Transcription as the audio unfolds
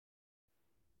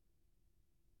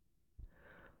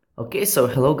Okay, so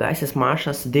hello guys, it's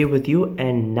Marsha today with you,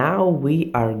 and now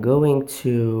we are going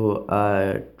to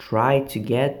try to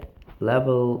get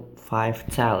level 5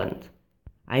 talent.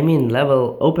 I mean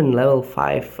level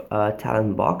 5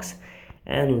 talent box,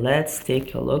 and let's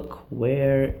take a look.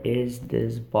 Where is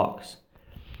this box?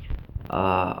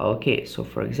 Okay, so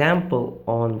for example,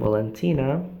 on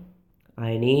Valentina,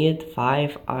 I need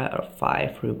 5 out of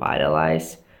 5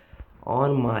 revitalize.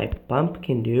 On my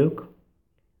Pumpkin Duke,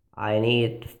 I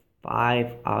need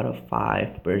 5 out of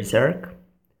 5 berserk.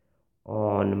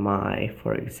 On my,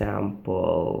 for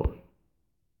example,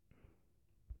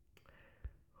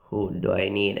 who do I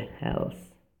need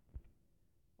health?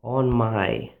 On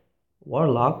my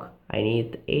warlock, I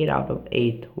need 8 out of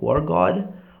 8 war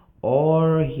god,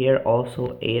 or here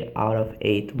also 8 out of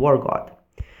 8 war god.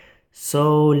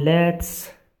 So let's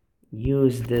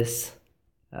use this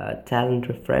talent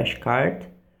refresh card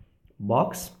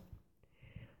box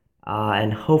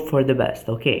and hope for the best.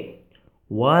 Okay,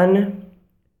 1,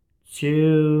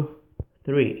 2,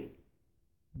 3,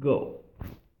 go.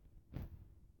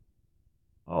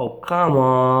 Oh, come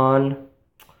on.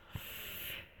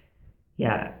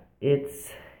 Yeah, it's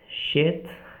shit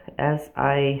as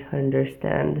I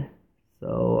understand.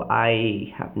 So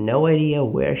I have no idea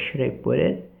where should I put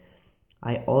it.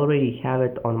 I already have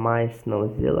it on my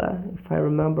Snowzilla, if I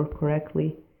remember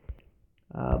correctly.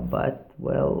 But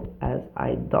well, as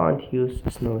I don't use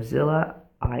Snowzilla,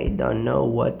 I don't know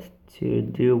what to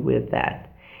do with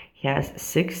that. He has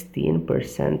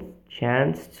 16%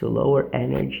 chance to lower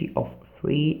energy of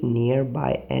 3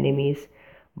 nearby enemies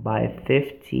by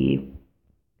 50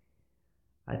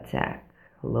 attack.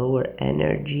 Lower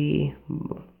energy,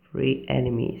 3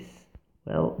 enemies.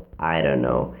 Well, I don't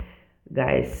know.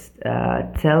 Guys,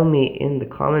 tell me in the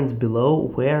comments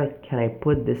below where can I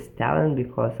put this talent,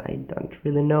 because I don't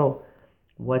really know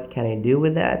what can I do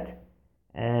with that.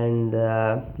 And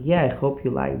yeah, I hope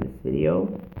you like this video.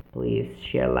 Please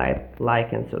share,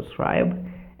 like and subscribe,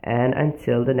 and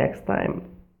until the next time,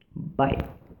 bye.